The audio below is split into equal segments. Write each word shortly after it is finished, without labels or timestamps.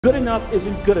Good enough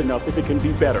isn't good enough if it can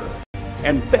be better.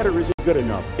 And better isn't good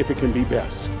enough if it can be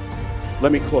best.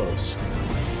 Let me close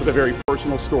with a very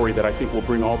personal story that I think will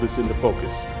bring all this into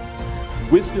focus.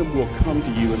 Wisdom will come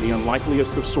to you in the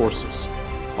unlikeliest of sources,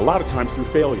 a lot of times through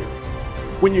failure.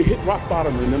 When you hit rock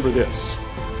bottom, remember this: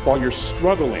 while you're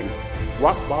struggling,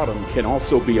 rock bottom can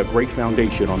also be a great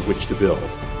foundation on which to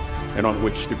build and on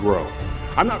which to grow.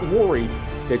 I'm not worried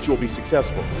that you'll be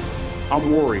successful.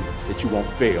 I'm worried that you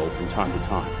won't fail from time to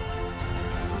time.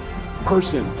 The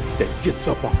person that gets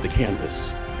up off the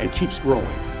canvas and keeps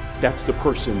growing, that's the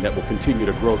person that will continue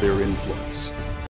to grow their influence.